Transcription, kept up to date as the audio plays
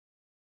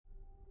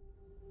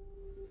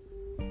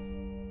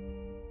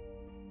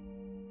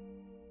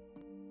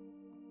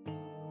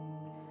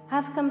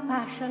have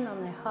compassion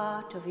on the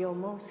heart of your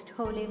most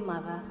holy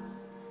Mother,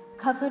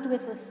 covered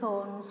with the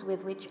thorns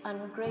with which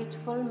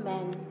ungrateful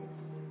men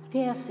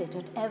pierce it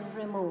at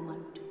every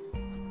moment,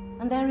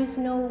 and there is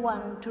no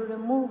one to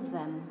remove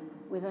them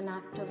with an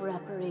act of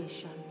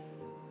reparation.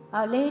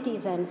 Our Lady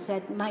then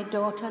said, "My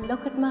daughter,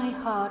 look at my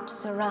heart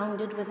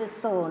surrounded with the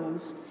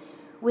thorns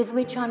with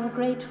which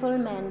ungrateful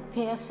men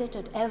pierce it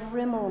at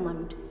every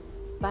moment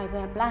by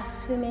their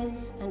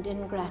blasphemies and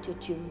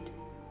ingratitude.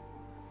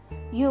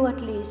 You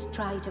at least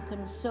try to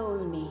console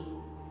me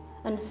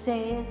and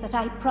say that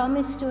I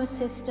promise to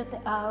assist at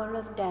the hour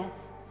of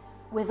death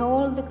with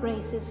all the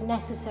graces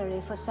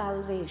necessary for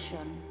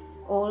salvation,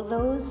 all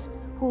those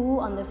who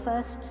on the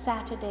first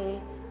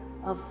Saturday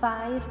of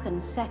 5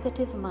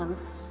 consecutive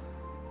months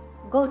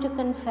go to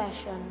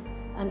confession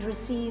and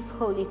receive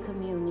Holy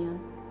Communion,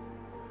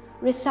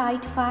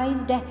 recite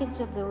 5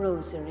 decades of the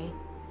Rosary,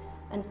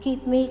 and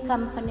keep me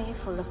company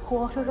for a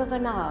quarter of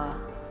an hour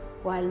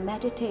while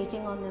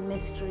meditating on the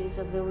mysteries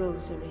of the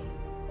Rosary,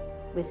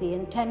 with the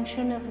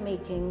intention of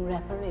making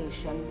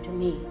reparation to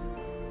me."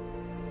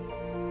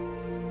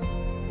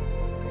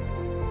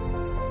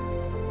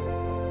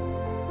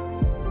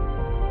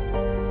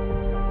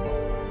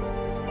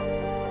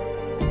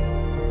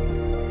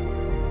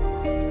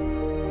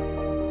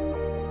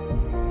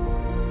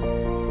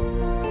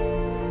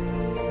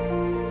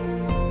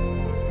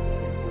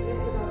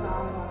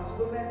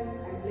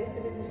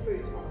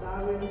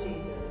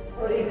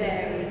 Holy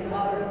Mary,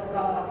 Mother of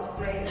God,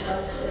 pray for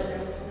us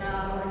sinners,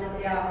 now and at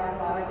the hour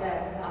of our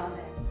death.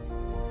 Amen.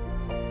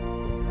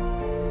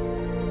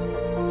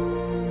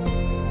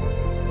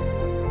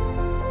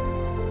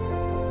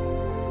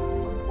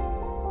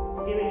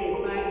 Giving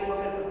you thanks, he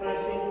said the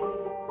blessing,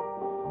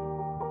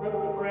 broke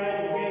the bread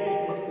and gave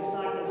it to his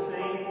disciples,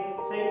 saying,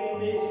 "Take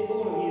this,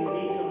 all of you, and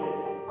eat of it.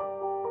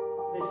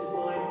 This is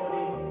my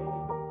body,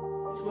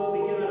 which will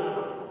be given up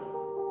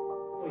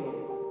for you."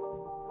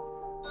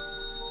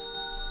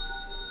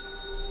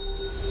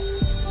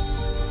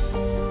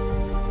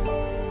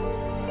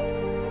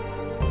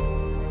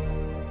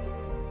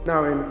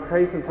 Now in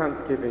praise and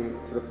thanksgiving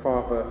to the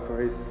Father for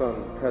his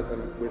Son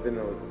present within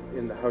us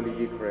in the Holy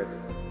Eucharist,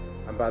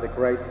 and by the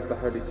grace of the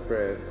Holy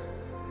Spirit,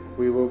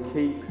 we will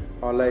keep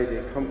Our Lady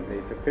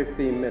company for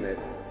 15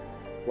 minutes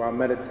while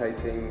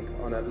meditating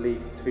on at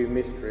least 2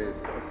 mysteries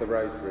of the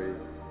Rosary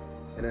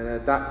in an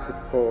adapted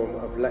form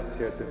of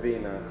Lectio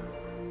Divina,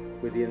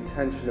 with the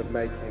intention of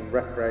making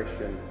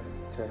reparation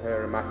to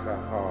her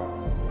Immaculate Heart.